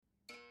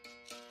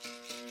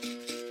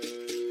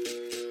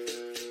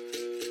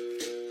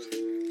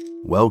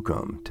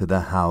Welcome to the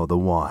How the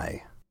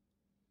Why.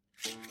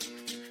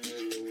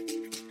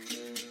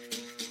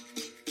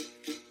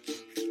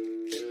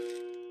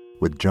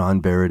 With John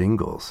Barrett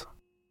Ingalls.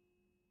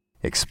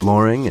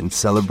 Exploring and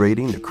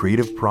celebrating the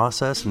creative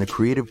process and the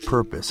creative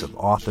purpose of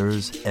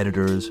authors,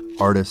 editors,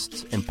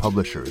 artists, and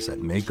publishers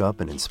that make up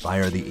and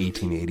inspire the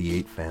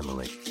 1888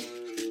 family.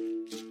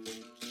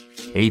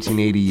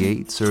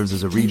 1888 serves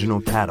as a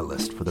regional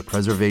catalyst for the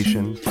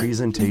preservation,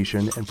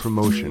 presentation, and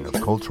promotion of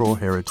cultural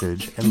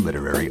heritage and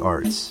literary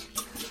arts.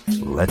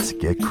 Let's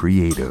get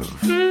creative.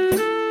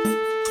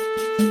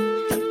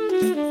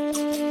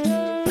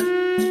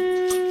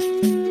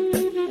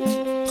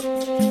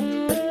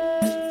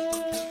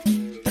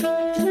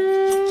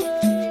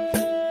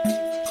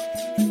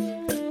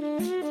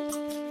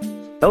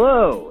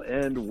 Hello,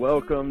 and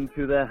welcome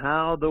to the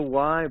How the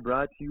Why,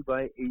 brought to you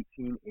by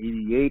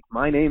 1888.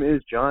 My name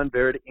is John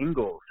Barrett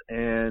Ingalls,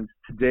 and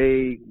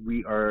today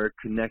we are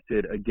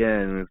connected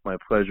again. It's my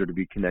pleasure to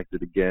be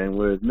connected again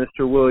with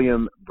Mr.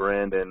 William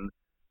Brandon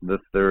III,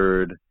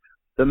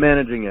 the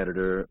managing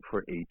editor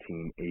for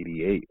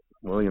 1888.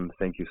 William,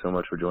 thank you so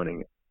much for joining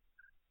me.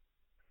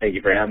 Thank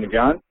you for having me,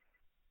 John.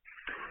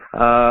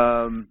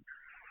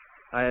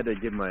 I had to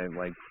give my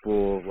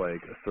full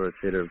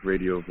authoritative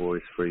radio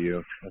voice for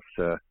you.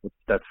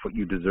 That's what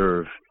you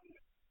deserve.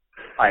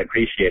 I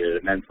appreciate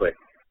it immensely.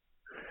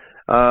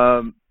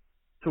 So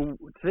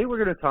today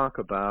we're going to talk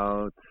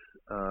about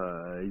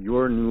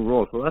your new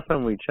role. So last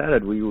time we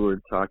chatted, we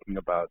were talking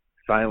about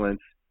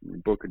Silence. The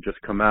book had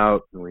just come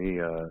out.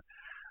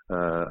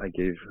 I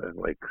gave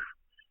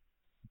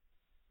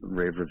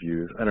rave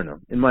reviews. I don't know.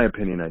 In my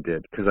opinion, I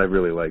did because I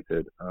really liked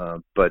it.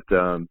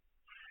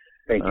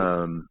 Thank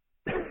you.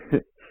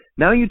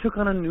 Now you took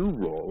on a new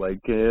role,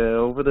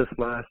 over this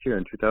last year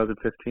in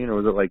 2015, or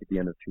was it at the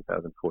end of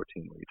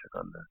 2014 where you took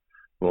on the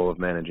role of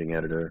managing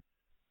editor?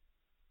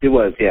 It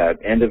was, yeah,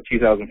 end of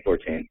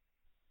 2014.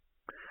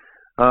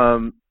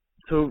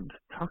 So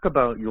talk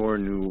about your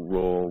new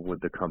role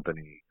with the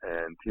company,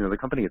 and the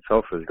company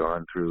itself has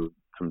gone through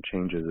some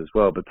changes as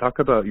well. But talk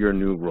about your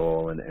new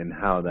role and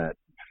how that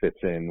fits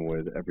in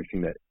with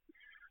everything that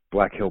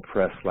Black Hill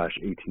Press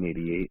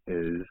 /1888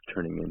 is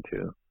turning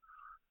into.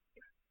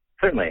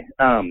 Certainly.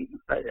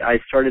 I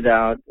started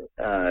out,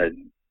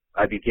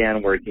 I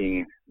began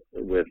working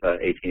with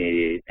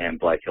 1888 and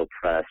Black Hill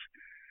Press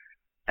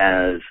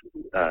as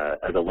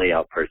a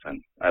layout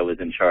person. I was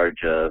in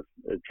charge of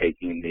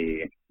taking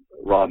the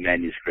raw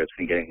manuscripts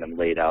and getting them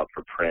laid out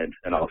for print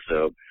and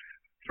also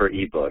for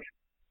ebook.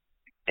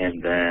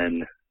 And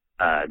then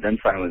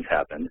Silence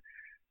happened,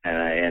 and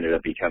I ended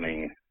up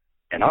becoming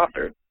an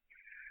author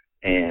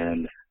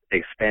and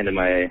expanded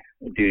my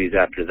duties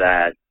after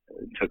that.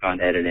 Took on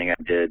editing.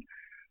 I did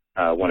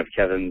one of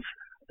Kevin's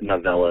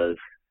novellas,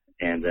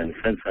 and then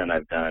since then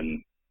I've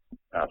done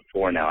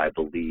 4 now, I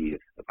believe,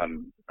 if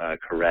I'm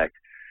correct.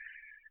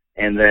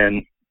 And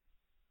then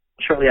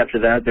shortly after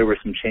that, there were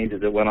some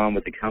changes that went on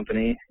with the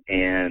company,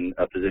 and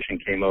a position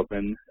came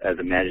open as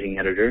a managing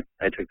editor.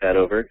 I took that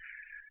over,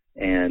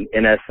 and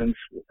in essence,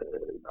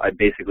 I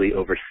basically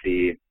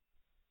oversee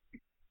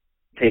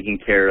taking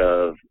care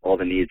of all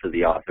the needs of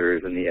the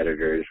authors and the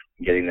editors,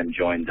 getting them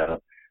joined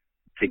up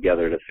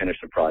together to finish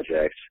the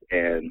project,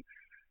 and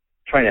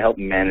trying to help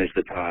manage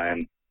the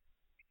time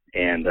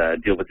and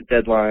deal with the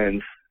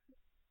deadlines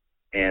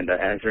and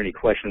answer any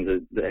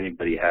questions that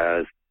anybody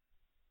has,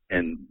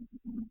 and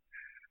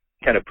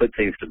kind of put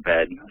things to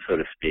bed, so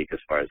to speak, as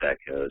far as that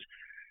goes,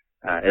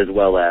 as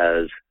well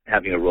as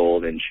having a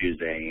role in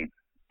choosing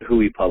who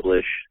we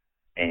publish.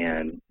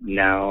 And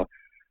now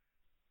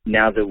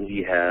that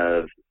we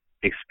have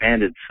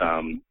expanded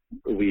some,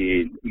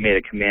 we made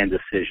a command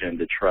decision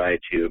to try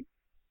to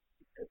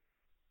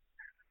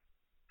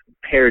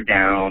pare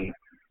down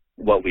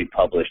what we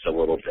published a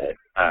little bit.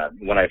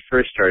 When I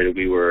first started,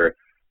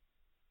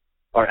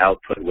 our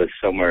output was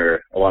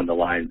somewhere along the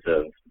lines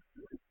of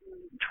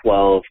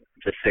 12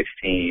 to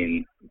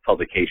 16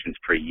 publications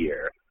per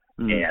year.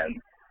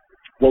 And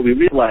what we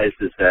realized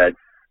is that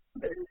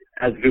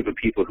as a group of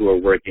people who are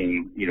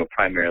working,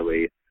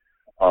 primarily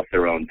off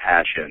their own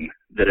passion,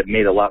 that it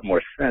made a lot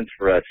more sense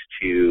for us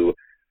to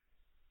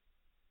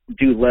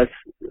do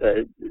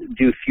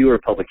fewer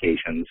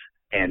publications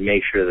and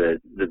make sure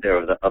that they're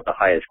of the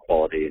highest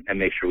quality, and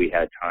make sure we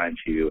had time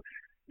to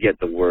get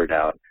the word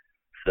out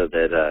so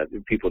that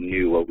people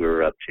knew what we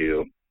were up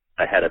to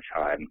ahead of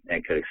time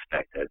and could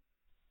expect it.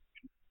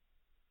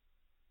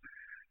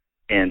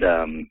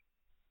 And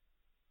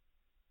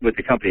with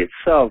the company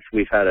itself,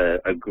 we've had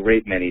a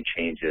great many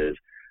changes.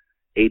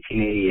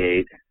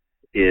 1888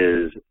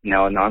 is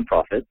now a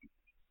nonprofit,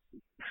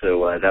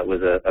 so that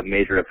was a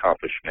major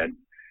accomplishment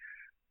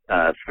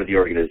for the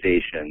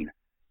organization.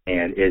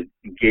 And it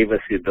gave us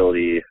the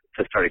ability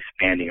to start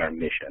expanding our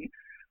mission.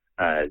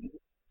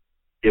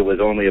 It was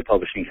only a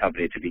publishing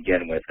company to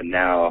begin with, and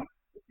now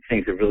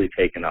things have really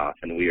taken off,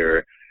 and we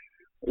are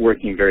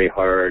working very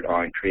hard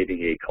on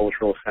creating a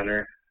cultural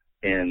center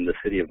in the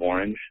city of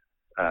Orange.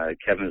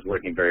 Kevin's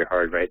working very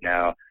hard right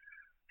now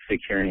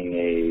securing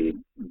a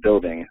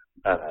building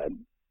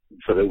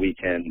so that we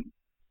can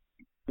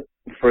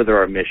further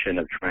our mission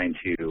of trying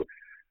to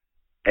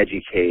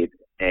educate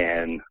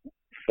and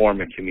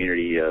form a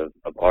community of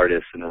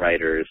artists and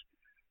writers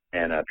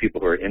and people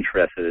who are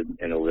interested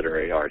in the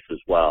literary arts as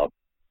well.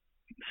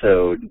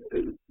 So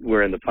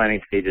we're in the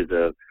planning stages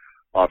of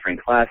offering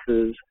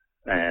classes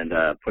and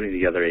putting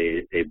together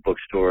a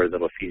bookstore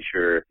that'll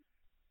feature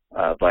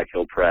Black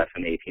Hill Press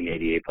and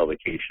 1888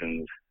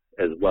 publications,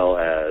 as well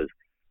as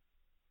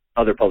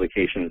other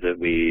publications that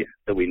we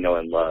know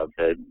and love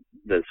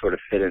that sort of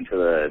fit into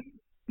the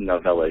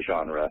novella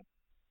genre.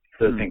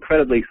 So it's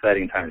incredibly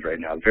exciting times right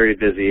now. Very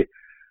busy.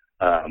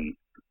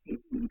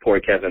 Poor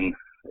Kevin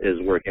is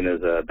working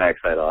his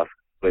backside off,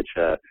 which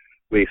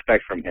we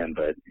expect from him,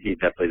 but he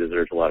definitely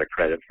deserves a lot of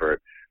credit for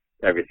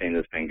everything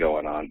that's been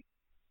going on.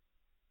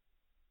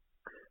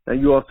 Now,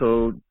 you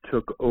also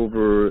took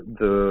over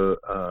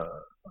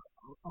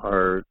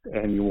our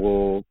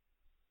annual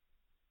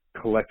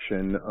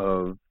collection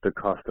of The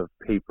Cost of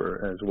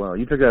Paper as well.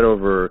 You took that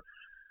over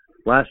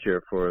last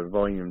year for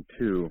Volume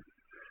 2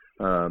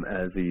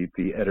 as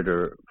the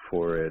editor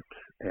for it,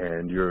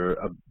 and you're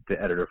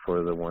the editor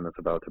for the one that's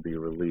about to be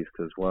released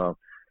as well.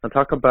 Now,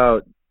 talk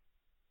about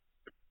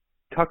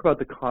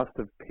The Cost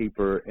of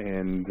Paper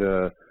and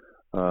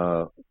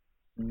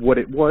what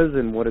it was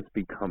and what it's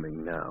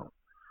becoming now.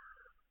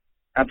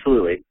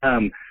 Absolutely.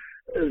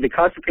 The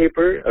Cost of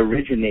Paper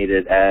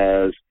originated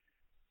as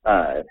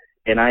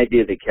an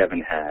idea that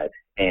Kevin had,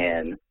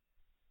 and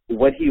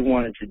what he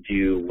wanted to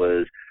do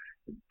was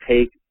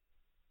take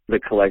the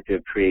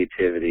collective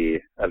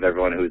creativity of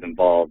everyone who's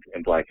involved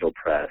in Black Hill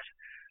Press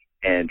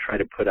and try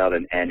to put out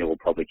an annual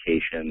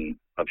publication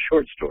of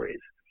short stories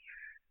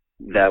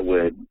that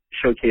would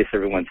showcase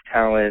everyone's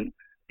talent,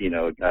 gin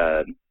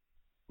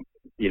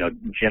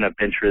up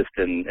interest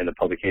in the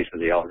publications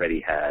they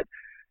already had,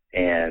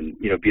 and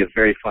be a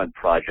very fun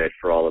project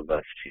for all of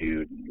us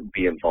to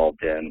be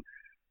involved in.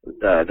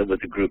 That was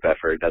a group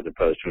effort as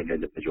opposed to an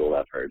individual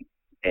effort.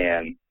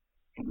 And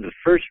the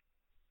first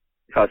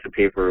Cost of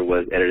Paper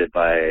was edited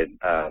by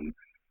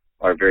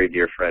our very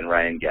dear friend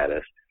Ryan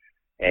Gaddis,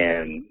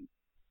 and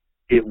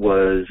it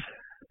was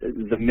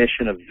the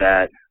mission of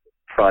that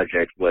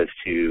project was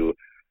to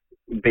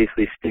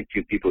basically stick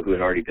to people who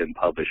had already been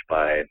published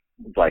by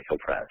Black Hill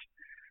Press.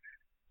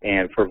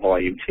 And for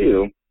Volume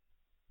 2,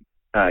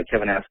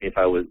 Kevin asked me if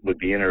I would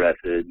be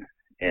interested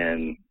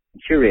in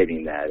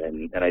curating that,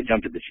 and I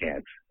jumped at the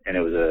chance, and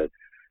it was a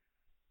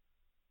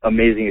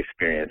amazing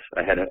experience.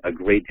 I had a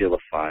great deal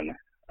of fun,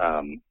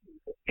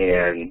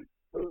 and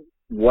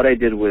what I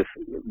did with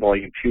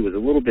Volume 2 was a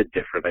little bit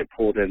different. I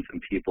pulled in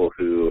some people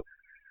who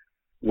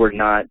were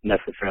not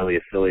necessarily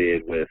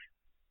affiliated with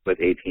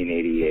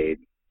 1888.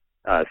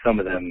 Some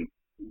of them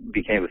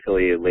became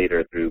affiliated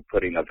later through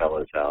putting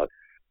novellas out,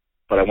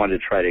 but I wanted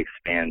to try to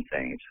expand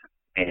things,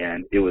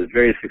 and it was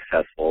very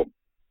successful.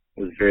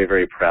 I was very,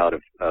 very proud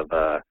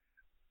of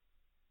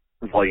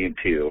Volume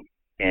 2.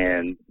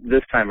 And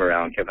this time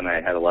around, Kevin and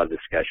I had a lot of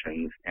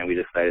discussions, and we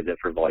decided that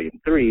for Volume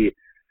 3,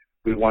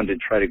 we wanted to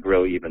try to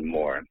grow even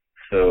more.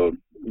 So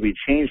we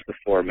changed the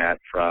format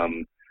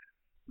from,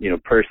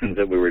 persons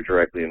that we were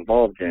directly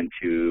involved in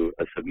to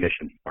a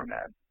submission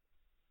format.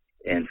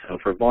 And so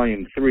for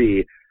Volume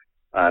 3,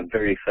 I'm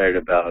very excited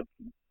about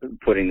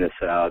putting this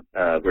out.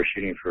 We're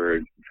shooting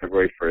for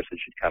February 1st. It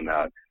should come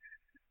out.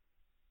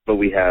 But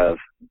we have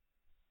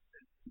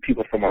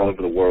people from all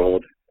over the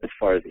world, as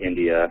far as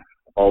India,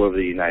 all over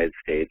the United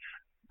States.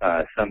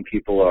 Some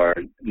people are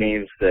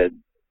names that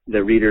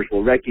the readers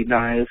will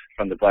recognize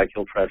from the Black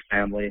Hill Press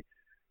family,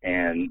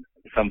 and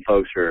some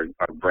folks are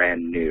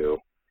brand new.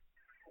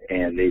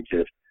 And it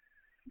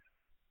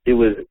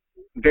was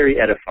very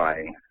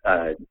edifying.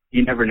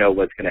 You never know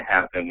what's going to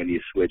happen when you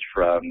switch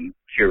from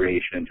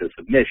curation to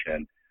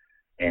submission.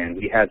 And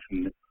we had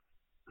some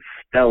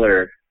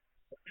stellar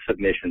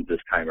submissions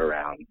this time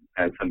around,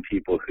 and some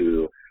people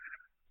who,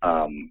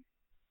 I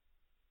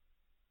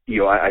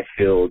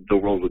feel the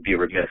world would be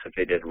remiss if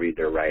they didn't read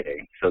their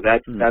writing. So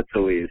that's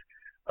always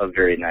a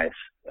very nice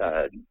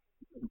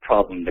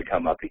problem to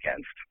come up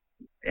against.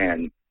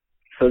 And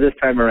so this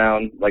time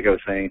around, like I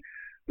was saying,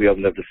 we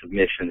opened up the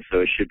submission, so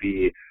it should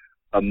be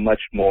a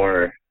much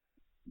more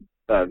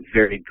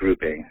varied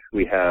grouping.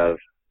 We have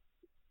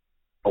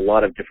a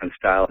lot of different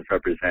styles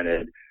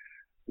represented.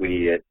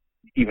 We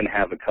even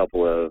have a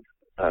couple of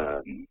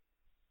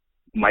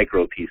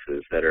micro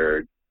pieces that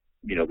are,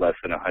 less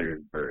than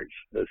 100 words.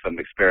 There's some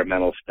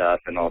experimental stuff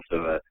and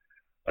also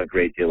a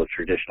great deal of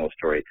traditional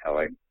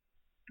storytelling.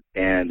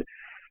 And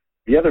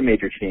the other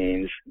major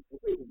change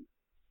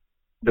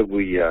that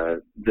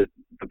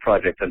the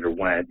project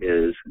underwent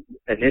is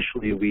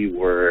initially we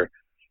were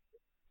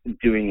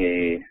doing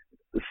a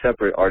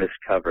separate artist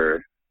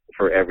cover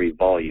for every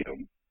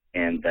volume,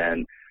 and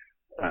then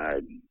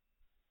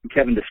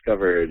Kevin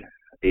discovered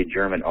a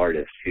German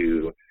artist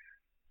who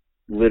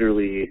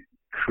literally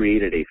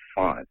created a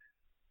font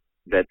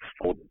that's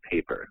folded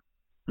paper,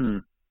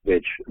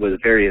 which was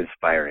very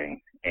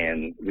inspiring.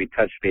 And we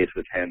touched base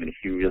with him, and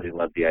he really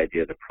loved the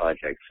idea of the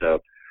project. So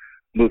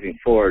moving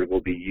forward, we'll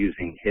be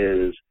using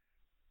his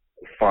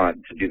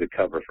font to do the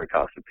cover for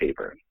Cost of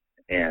Paper,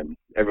 and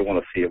everyone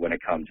will see it when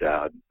it comes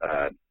out.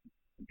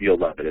 You'll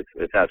love it.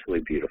 It's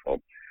absolutely beautiful,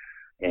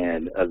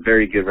 and a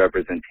very good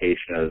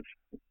representation of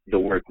the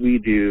work we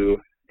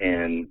do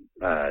and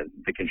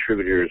the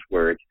contributors'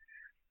 work,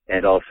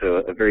 and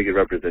also a very good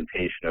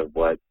representation of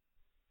what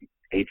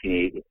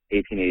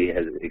 1880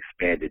 has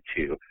expanded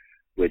to,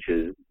 which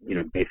is,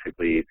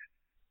 basically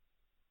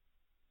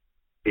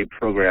a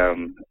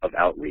program of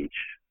outreach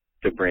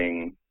to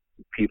bring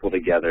people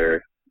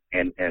together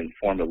and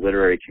form a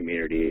literary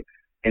community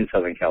in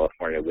Southern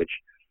California, which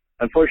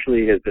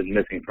unfortunately has been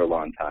missing for a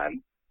long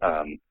time.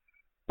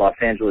 Los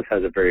Angeles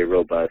has a very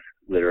robust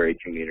literary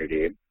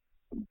community,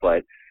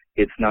 but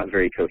it's not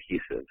very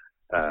cohesive.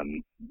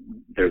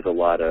 There's a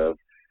lot of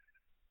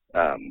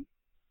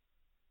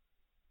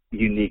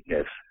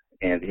uniqueness,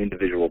 and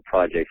individual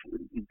projects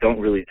don't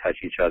really touch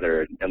each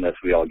other unless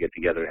we all get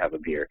together and have a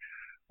beer.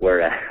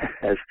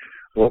 Whereas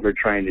what we're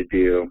trying to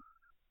do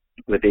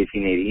with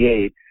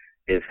 1888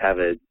 is have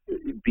it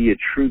be a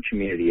true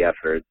community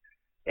effort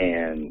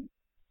and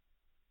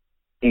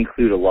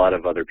include a lot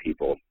of other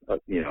people,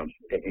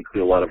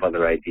 include a lot of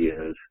other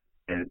ideas,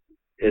 and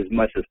as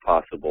much as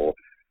possible,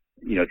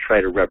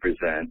 try to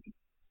represent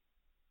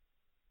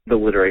the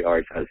literary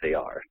arts as they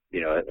are,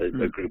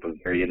 a group of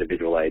very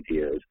individual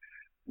ideas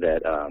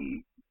that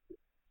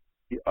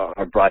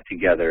are brought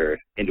together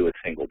into a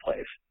single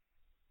place.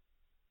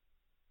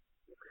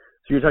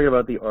 So you're talking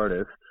about the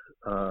artist,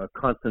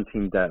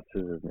 Constantine Datz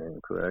is his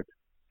name, correct?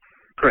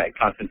 Correct,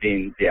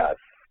 Constantine Datz.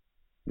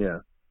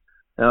 Yeah.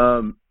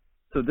 So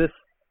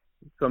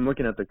I'm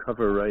looking at the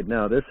cover right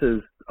now. This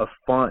is a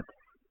font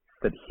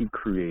that he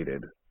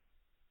created.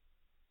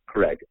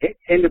 Correct.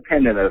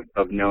 Independent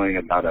of knowing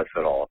about us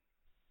at all.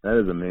 That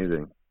is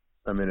amazing.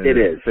 I mean,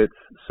 it fits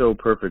so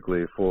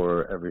perfectly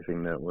for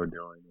everything that we're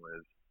doing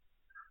with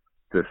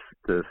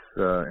this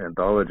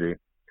anthology.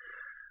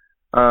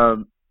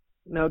 Now,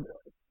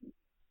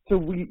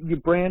 so you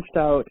branched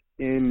out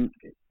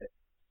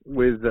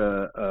with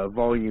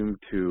volume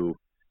 2,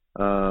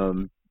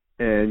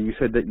 and you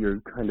said that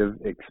you're kind of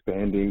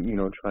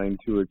expanding, trying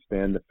to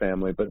expand the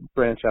family, but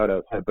branch out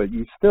outside. But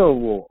you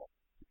still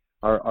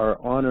are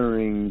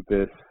honoring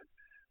this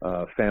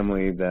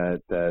family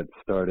that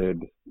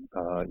started,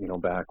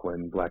 back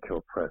when Black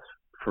Hill Press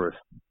first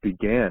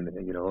began,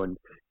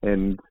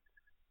 and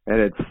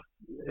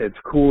it's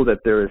cool that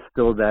there is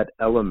still that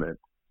element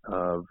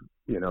of,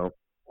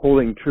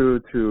 holding true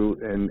to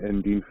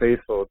and being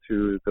faithful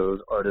to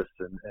those artists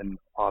and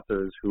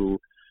authors who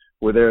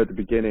were there at the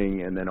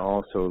beginning, and then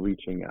also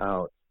reaching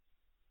out.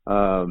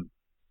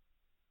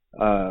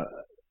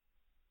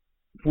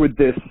 With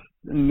this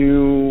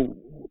new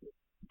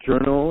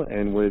journal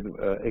and with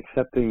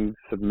accepting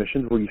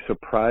submissions, were you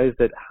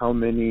surprised at how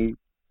many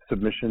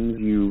submissions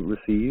you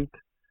received?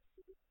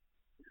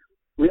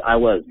 I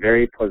was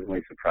very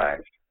pleasantly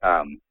surprised.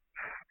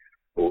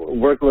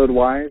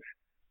 Workload-wise,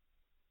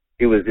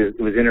 it was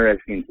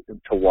interesting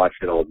to watch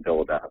it all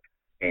build up,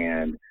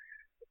 and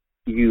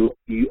you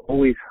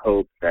always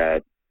hope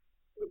that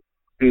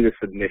through the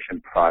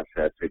submission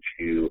process that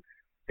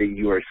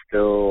you are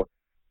still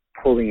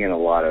pulling in a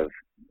lot of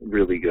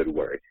really good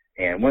work.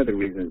 And one of the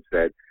reasons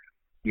that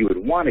you would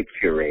want to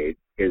curate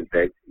is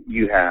that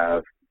you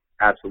have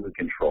absolute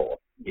control.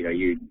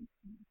 You,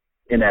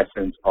 in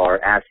essence, are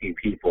asking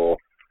people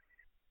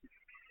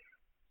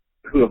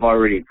who have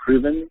already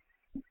proven,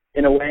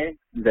 in a way,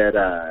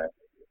 that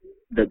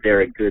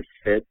they're a good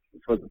fit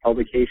for the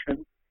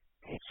publication.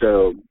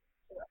 So,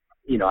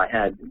 I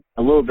had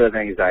a little bit of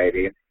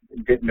anxiety,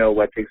 didn't know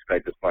what to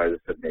expect as far as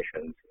the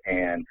submissions.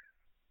 And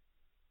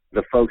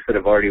the folks that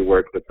have already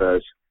worked with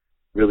us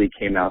really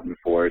came out in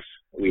force.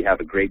 We have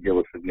a great deal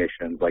of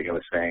submissions, like I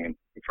was saying,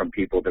 from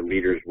people that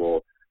readers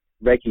will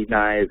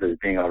recognize as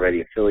being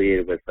already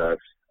affiliated with us.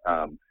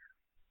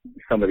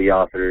 Some of the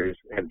authors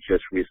have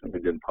just recently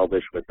been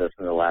published with us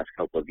in the last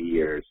couple of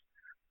years.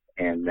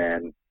 And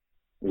then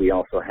we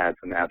also had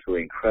some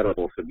absolutely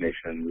incredible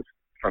submissions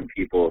from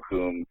people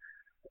whom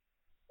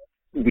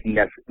we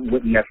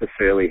wouldn't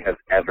necessarily have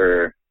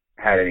ever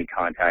had any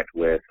contact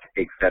with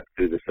except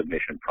through the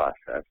submission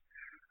process.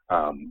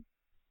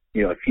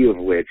 A few of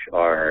which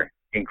are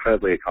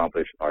incredibly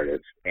accomplished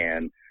artists,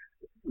 and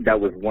that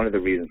was one of the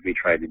reasons we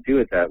tried to do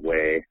it that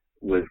way,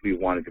 was we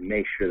wanted to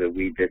make sure that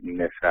we didn't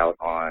miss out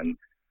on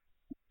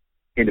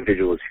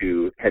individuals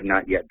who had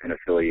not yet been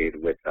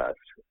affiliated with us,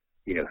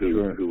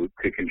 who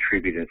could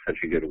contribute in such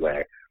a good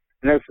way.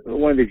 And that's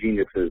one of the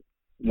genius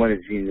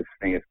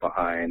things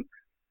behind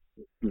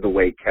the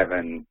way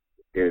Kevin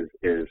is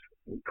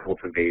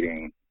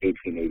cultivating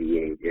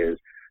 1888 is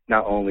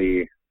not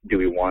only do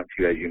we want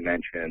to, as you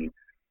mentioned,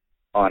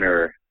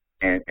 honor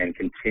and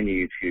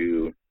continue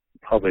to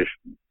publish,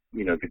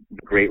 the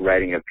great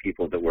writing of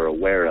people that we're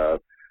aware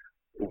of,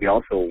 we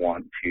also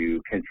want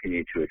to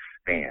continue to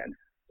expand.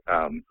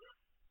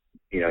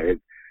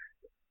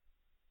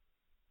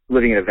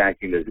 Living in a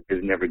vacuum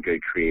is never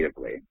good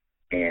creatively,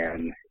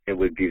 and it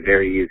would be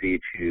very easy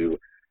to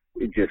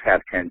just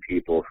have 10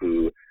 people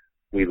who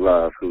we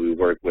love, who we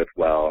work with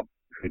well,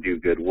 who do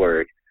good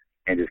work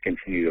and just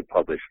continue to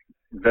publish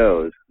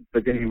those.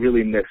 But then you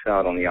really miss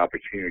out on the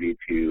opportunity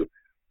to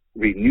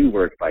read new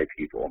work by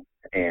people.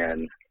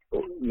 And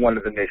one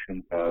of the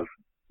missions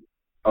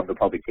of the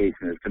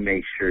publication is to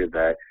make sure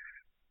that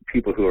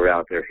people who are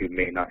out there who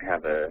may not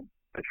have a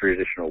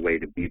traditional way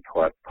to be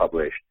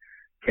published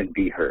can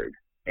be heard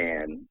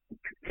and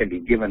can be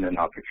given an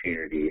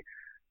opportunity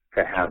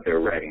to have their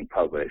writing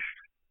published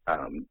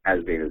as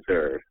they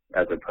deserve,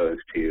 as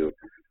opposed to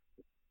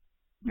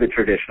the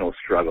traditional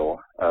struggle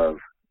of,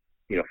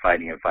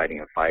 fighting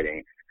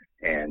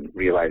and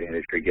realizing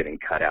that you're getting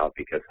cut out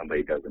because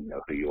somebody doesn't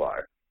know who you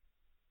are.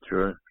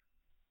 Sure.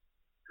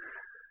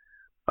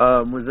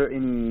 Was there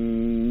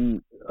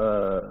any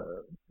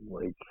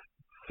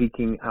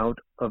seeking out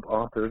of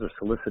authors or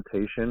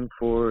solicitation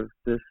for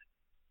this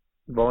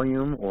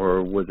volume,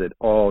 or was it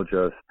all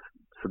just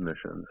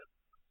submissions?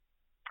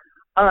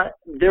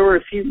 There were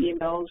a few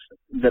emails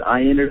that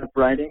I ended up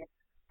writing,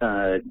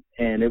 and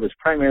it was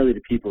primarily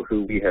to people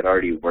who we had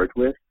already worked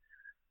with,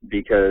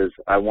 because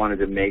I wanted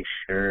to make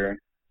sure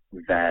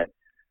that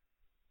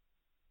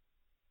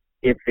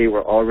if they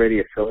were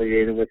already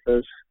affiliated with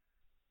us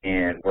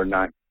and were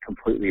not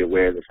completely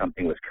aware that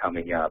something was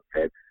coming up,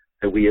 that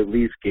we at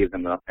least gave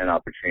them an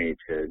opportunity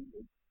to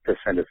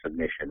send a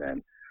submission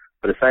in.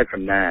 But aside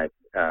from that,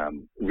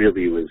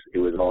 really it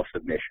was all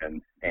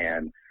submission,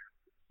 and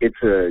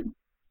it's an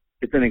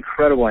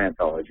incredible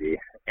anthology.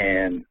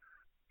 And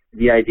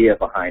the idea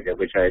behind it,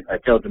 which I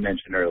failed to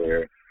mention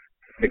earlier,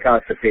 the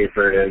cost of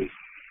paper is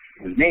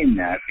named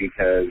that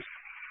because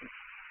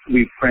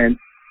we print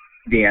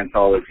the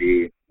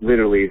anthology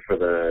literally for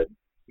the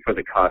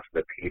cost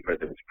of the paper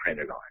that it's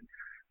printed on.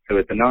 So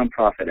it's a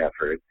nonprofit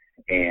effort,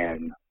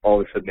 and all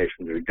the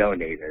submissions are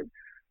donated,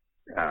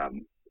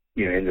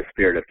 in the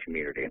spirit of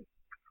community.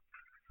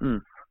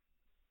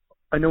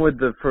 I know with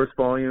the first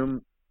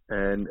volume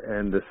and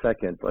the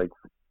second,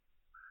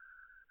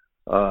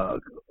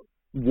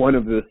 one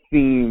of the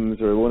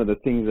themes or one of the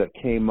things that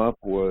came up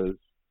was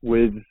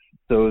with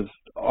those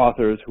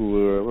authors who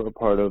were a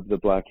part of the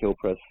Black Hill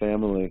Press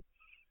family,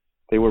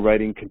 they were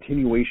writing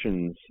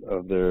continuations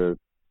of their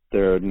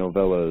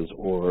novellas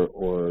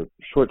or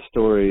short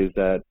stories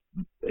that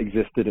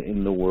existed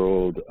in the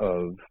world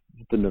of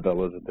the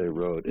novellas that they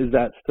wrote. Is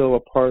that still a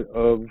part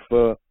of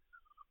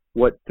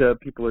what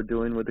people are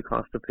doing with the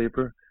cost of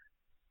paper?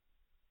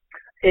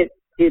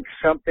 It's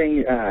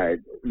something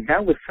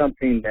that was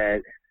something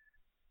that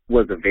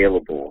was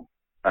available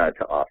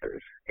to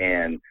authors.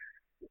 And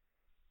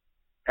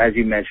as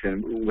you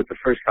mentioned, with the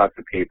first cost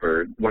of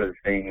paper, one of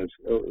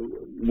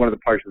the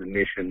parts of the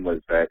mission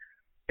was that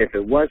if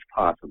it was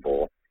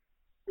possible,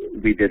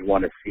 we did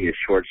want to see a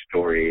short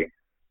story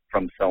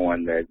from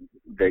someone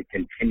that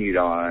continued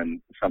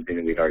on something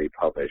that we'd already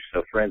published.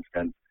 So, for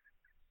instance,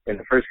 in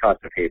the first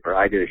cost of paper,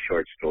 I did a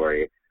short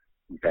story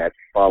that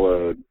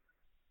followed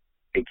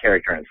a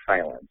character in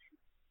silence.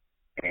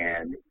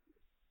 And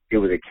it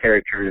was a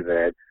character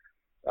that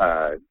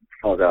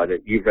falls out.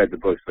 You've read the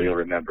book, so you'll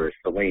remember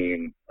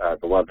Celine,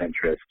 the love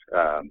interest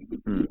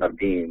of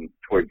Dean,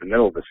 towards the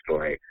middle of the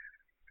story.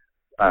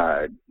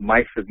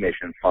 My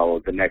submission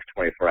followed the next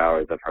 24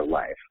 hours of her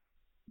life,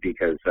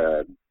 because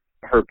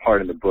her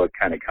part in the book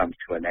kind of comes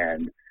to an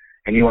end,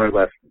 and you are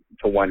left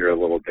to wonder a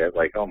little bit,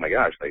 oh my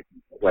gosh,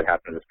 what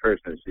happened to this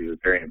person? She was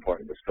very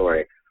important to the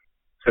story.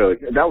 So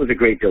that was a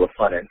great deal of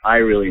fun, and I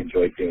really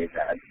enjoyed doing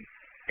that.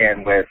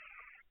 And with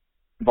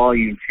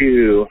Volume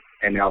 2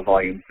 and now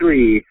Volume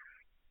 3,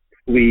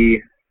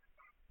 we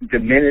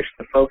diminished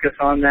the focus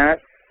on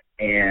that,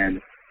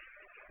 and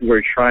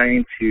we're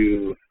trying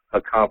to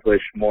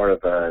accomplish more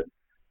of a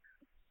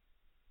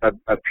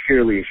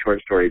purely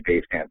short story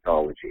based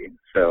anthology.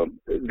 So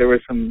there were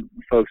some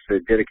folks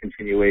that did a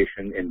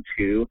continuation in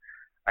 2.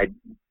 I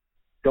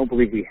don't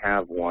believe we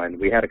have one.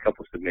 We had a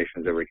couple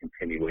submissions that were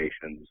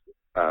continuations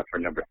for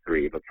number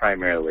 3, but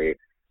primarily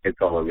it's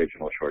all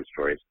original short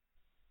stories.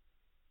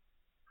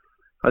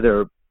 Are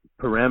there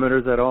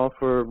parameters at all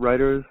for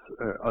writers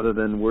other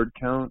than word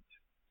count?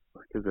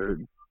 Is there?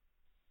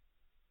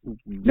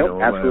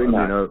 Nope, absolutely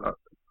not.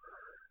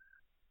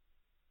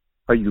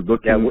 Are you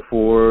looking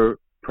for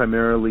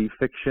primarily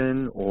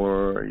fiction,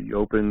 or are you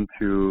open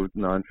to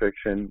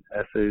nonfiction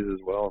essays as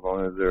well, as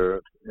long as they're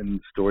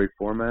in story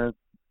format?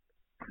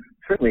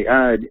 Certainly.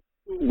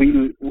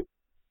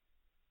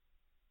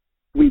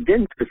 We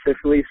didn't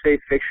specifically say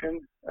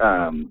fiction.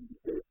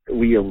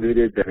 We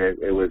alluded that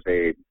it was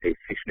a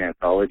fiction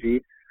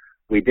anthology.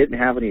 We didn't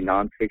have any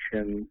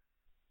nonfiction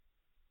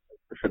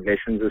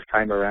submissions this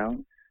time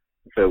around,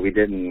 so we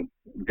didn't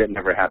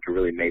ever have to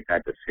really make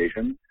that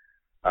decision.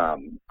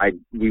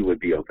 We would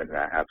be open to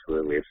that,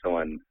 absolutely. If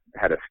someone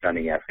had a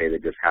stunning essay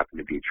that just happened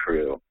to be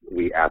true,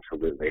 we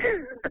absolutely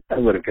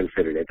would have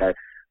considered it.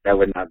 That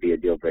would not be a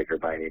deal breaker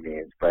by any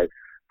means. But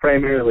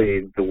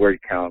primarily, the word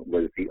count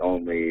was the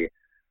only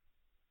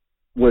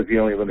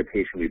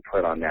limitation we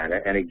put on that.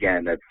 And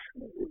again,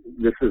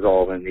 this is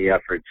all in the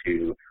effort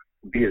to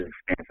be as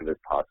expansive as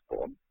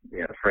possible.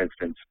 For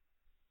instance,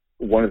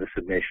 one of the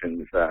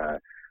submissions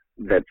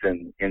that's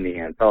in the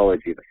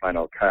anthology, the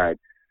final cut,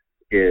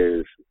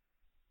 is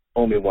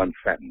only one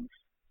sentence.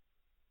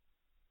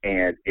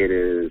 And it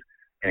is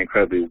an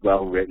incredibly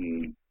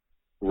well-written,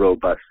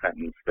 robust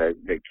sentence that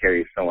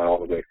carries someone all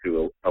the way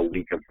through a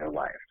week of their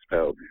life.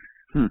 So,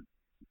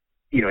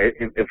 you know,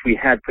 if we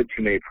had put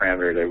too many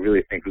parameters, I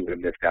really think we would have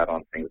missed out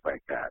on things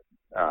like that.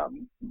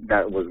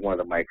 That was one of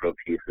the micro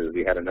pieces.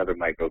 We had another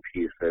micro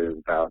piece that is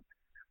about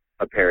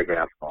a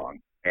paragraph long,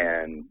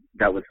 and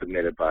that was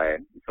submitted by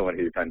someone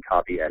who's done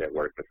copy edit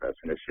work with us,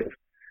 and it's just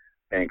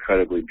an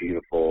incredibly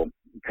beautiful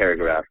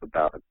paragraph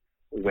about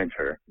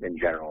winter in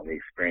general and the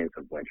experience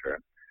of winter.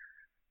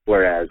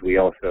 Whereas we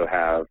also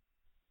have,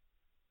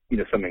 you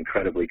know, some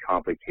incredibly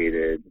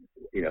complicated,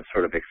 you know,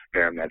 sort of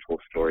experimental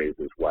stories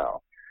as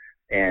well.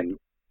 And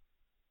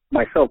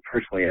myself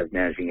personally, as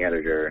managing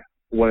editor,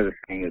 one of the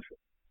things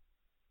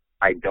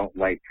I don't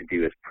like to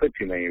do is put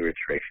too many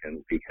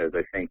restrictions, because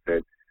I think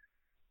that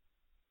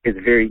it's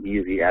very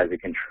easy as a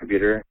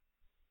contributor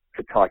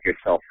to talk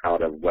yourself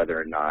out of whether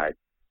or not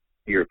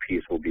your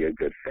piece will be a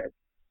good fit.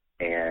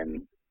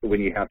 And when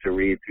you have to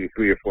read through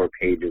 3 or 4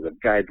 pages of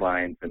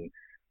guidelines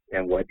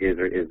and what is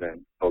or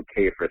isn't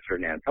okay for a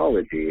certain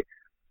anthology,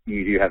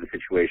 you do have a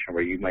situation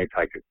where you might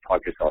talk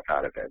yourself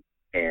out of it.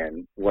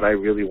 And what I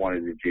really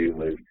wanted to do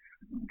was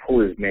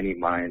pull as many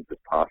minds as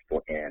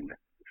possible in,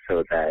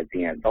 so that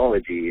the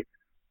anthology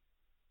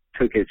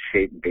took its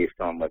shape based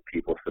on what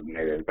people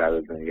submitted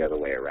rather than the other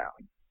way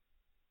around.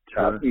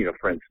 Sure. You know,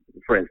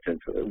 for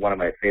instance, one of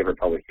my favorite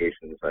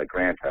publications,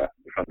 Granta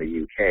from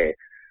the UK,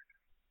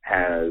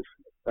 has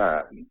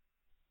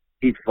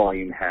each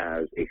volume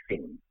has a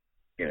theme,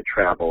 you know,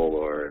 travel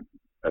or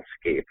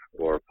escape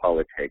or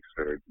politics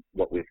or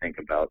what we think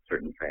about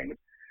certain things.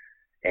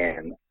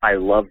 And I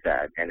love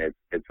that, and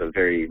it's a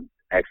very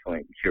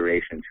excellent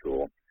curation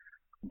tool.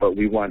 But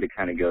we wanted to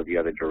kind of go the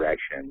other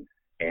direction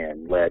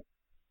and let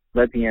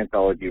the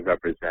anthology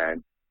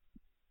represent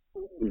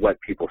what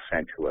people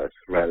sent to us,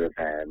 rather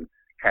than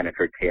kind of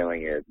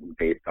curtailing it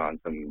based on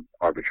some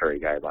arbitrary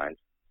guidelines.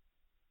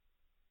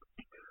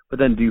 But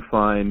then do you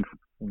find,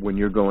 when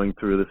you're going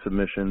through the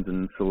submissions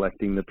and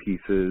selecting the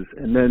pieces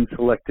and then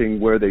selecting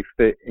where they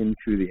fit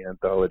into the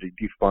anthology,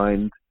 do you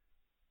find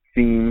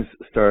themes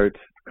start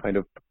kind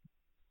of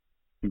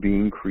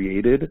being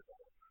created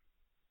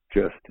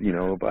just, you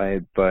know,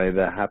 by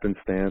the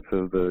happenstance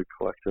of the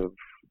collective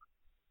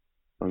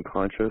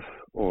unconscious?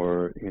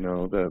 Or, you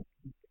know,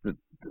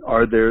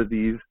 are there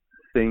these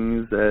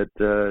things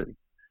that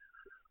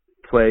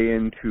play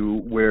into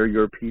where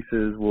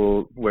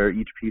where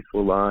each piece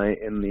will lie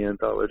in the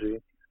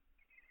anthology?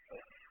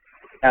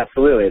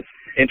 Absolutely. It's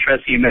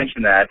interesting you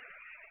mentioned that.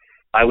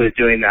 I was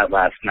doing that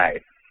last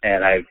night,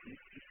 and I've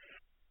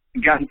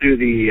gotten through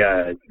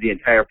the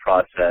entire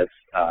process.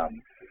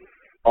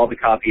 All the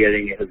copy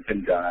editing has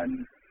been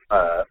done.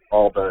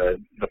 All the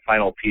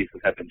final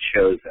pieces have been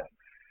chosen.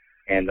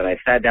 And then I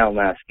sat down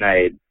last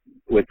night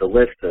with the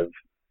list of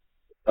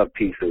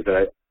pieces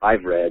that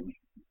I've read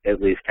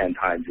at least 10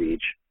 times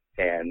each,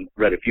 and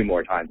read a few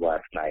more times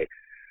last night.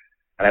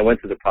 And I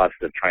went through the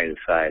process of trying to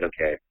decide,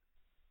 okay,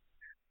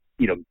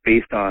 you know,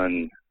 based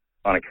on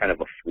a kind of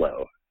a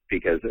flow,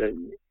 because,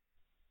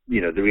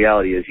 you know, the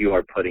reality is you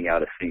are putting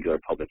out a singular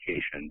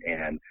publication,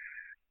 and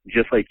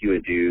just like you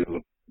would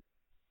do,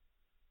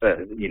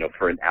 you know,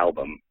 for an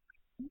album,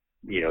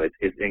 you know,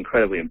 it's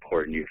incredibly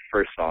important. Your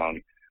first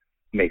song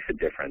makes a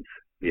difference.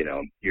 You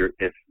know,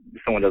 if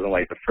someone doesn't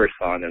like the first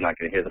song, they're not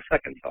going to hear the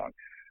second song.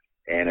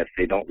 And if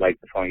they don't like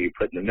the song you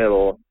put in the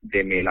middle,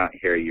 they may not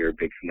hear your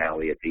big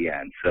finale at the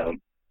end. So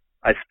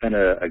I spent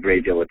a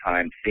great deal of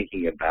time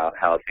thinking about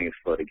how things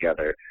flow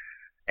together.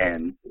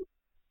 And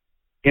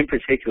in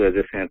particular,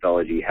 this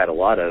anthology had a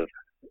lot of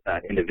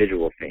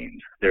individual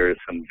themes. There are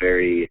some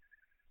very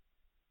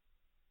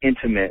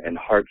intimate and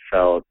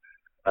heartfelt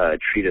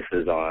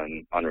treatises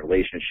on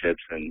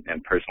relationships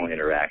and personal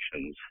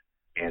interactions.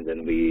 And then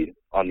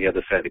on the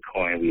other side of the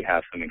coin, we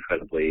have some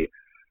incredibly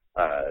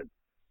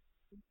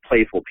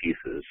playful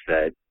pieces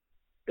that,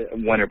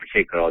 one in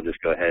particular I'll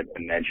just go ahead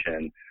and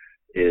mention,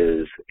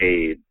 is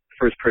a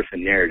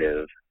first-person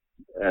narrative.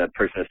 A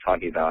person is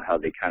talking about how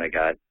they kind of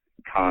got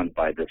conned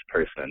by this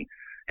person,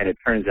 and it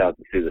turns out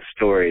that through the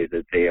story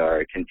that they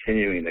are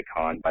continuing the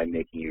con by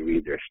making you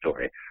read their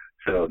story.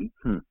 So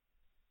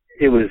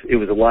it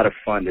was a lot of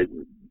fun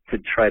to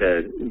try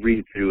to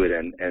read through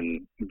it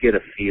and get a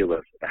feel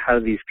of how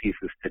these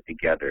pieces fit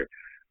together.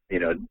 You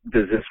know,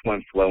 does this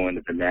one flow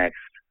into the next?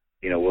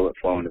 You know, will it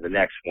flow into the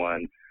next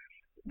one?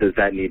 Does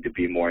that need to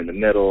be more in the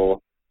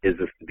middle? Is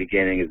this the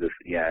beginning? Is this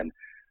the end?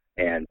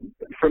 And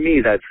for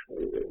me,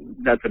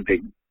 that's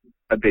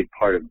a big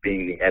part of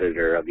being the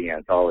editor of the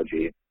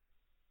anthology,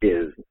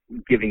 is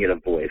giving it a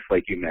voice,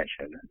 like you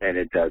mentioned. And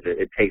it does it.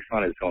 It takes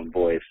on its own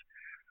voice.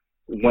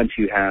 Once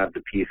you have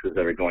the pieces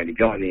that are going to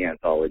go in the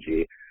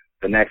anthology,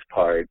 the next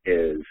part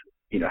is,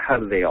 you know, how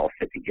do they all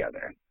fit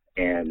together?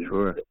 And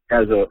sure.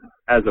 As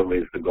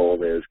always, the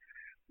goal is,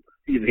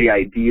 the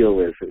ideal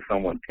is that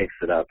someone picks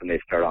it up and they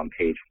start on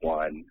page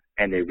 1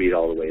 and they read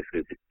all the way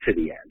through to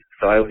the end.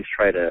 So I always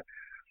try to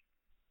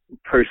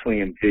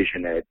personally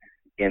envision it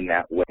in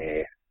that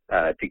way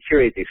to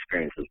curate the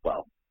experience as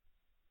well.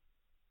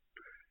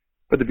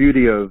 But the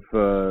beauty of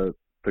the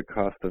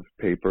cost of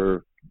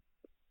paper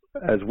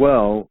as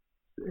well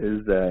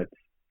is that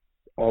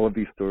all of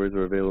these stories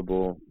are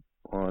available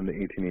on the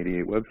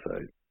 1888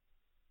 website.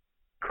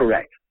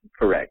 Correct.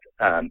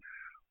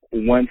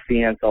 Once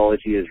the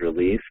anthology is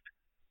released,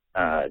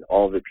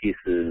 all the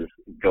pieces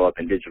go up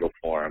in digital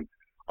form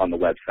on the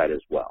website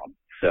as well.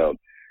 So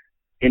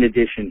in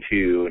addition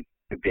to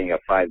it being a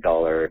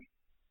 $5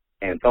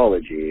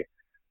 anthology,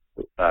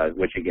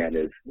 which again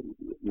is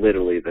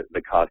literally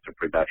the cost of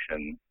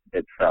production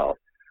itself,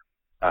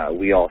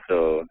 we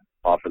also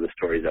offer the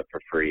stories up for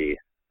free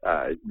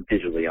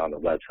digitally on the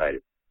website.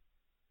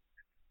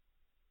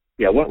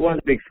 Yeah, one of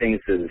the big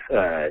things is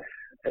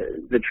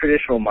the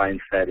traditional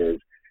mindset is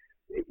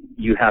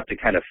you have to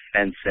kind of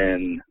fence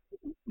in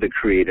the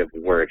creative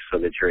work so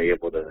that you're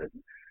able to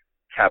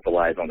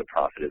capitalize on the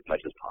profit as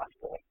much as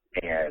possible.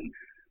 And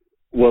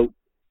what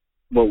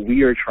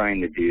we are trying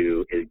to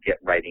do is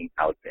get writing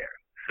out there.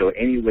 So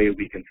any way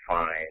we can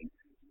find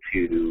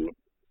to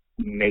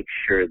make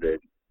sure that,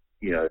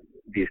 you know,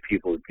 these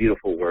people's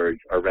beautiful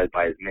words are read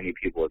by as many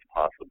people as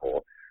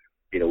possible,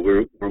 you know,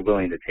 we're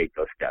willing to take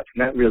those steps.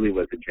 And that really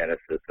was the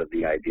genesis of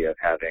the idea of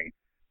having,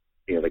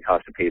 you know, the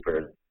cost of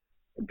paper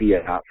be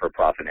a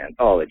not-for-profit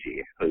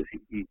anthology, because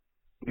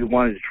we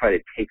wanted to try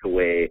to take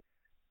away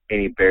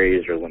any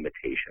barriers or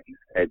limitations.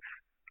 It's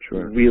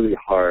really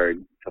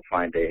hard to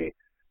find a,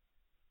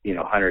 you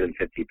know,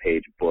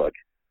 150-page book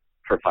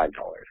for $5.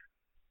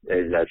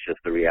 That's just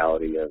the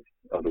reality of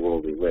the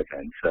world we live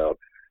in. So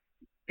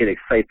it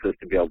excites us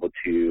to be able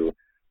to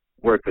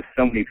work with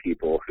so many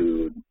people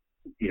who,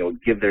 you know,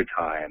 give their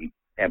time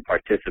and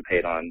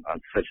participate on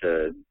such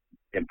a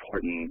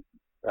important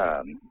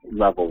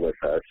level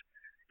with us,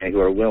 and who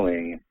are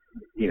willing,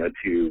 you know,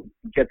 to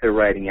get their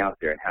writing out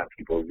there and have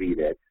people read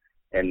it,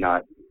 and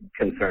not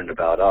concerned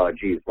about, oh,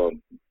 geez, well,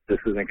 this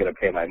isn't going to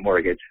pay my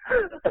mortgage.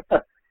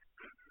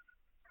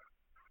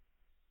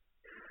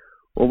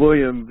 Well,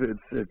 William,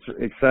 it's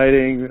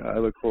exciting. I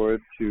look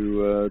forward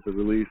to the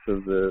release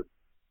of the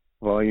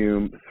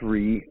Volume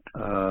 3.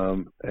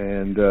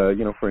 And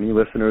you know, for any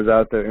listeners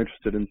out there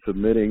interested in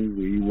submitting,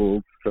 we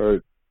will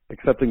start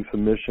accepting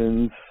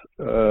submissions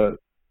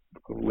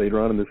later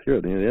on in this year,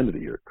 at the end of the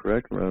year,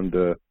 correct? Around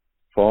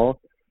fall?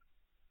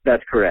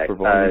 That's correct. For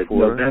Volume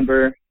 4?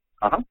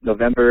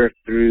 November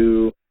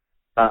through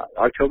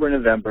October,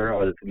 November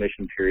are the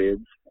submission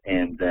periods.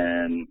 And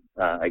then,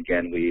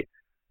 again, we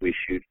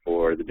shoot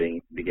for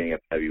the beginning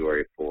of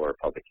February for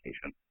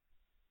publication.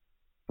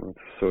 That's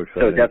so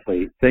exciting. So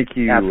definitely. Thank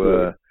you.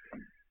 Absolutely.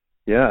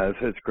 Yeah,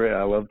 it's great.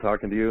 I love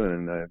talking to you,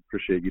 and I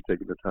appreciate you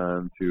taking the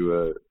time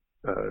to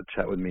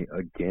chat with me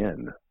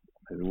again.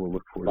 And we'll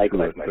look forward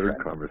to a third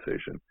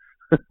conversation.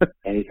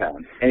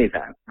 Anytime.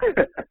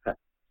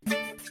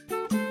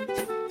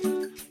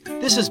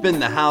 This has been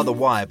The How, the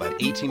Why by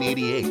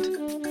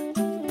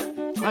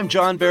 1888. I'm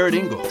John Barrett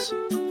Ingalls.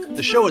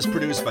 The show is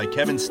produced by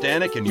Kevin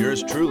Stanek and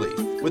yours truly,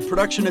 with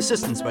production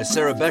assistance by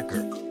Sarah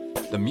Becker.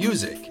 The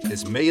music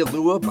is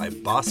Mealua by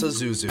Bossa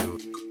Zuzu.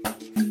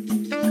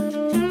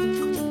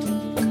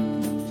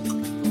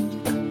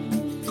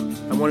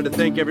 I wanted to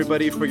thank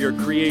everybody for your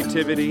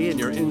creativity and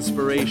your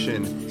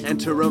inspiration, and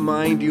to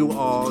remind you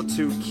all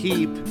to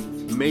keep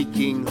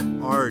making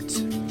art.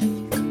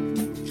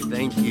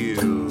 Thank you.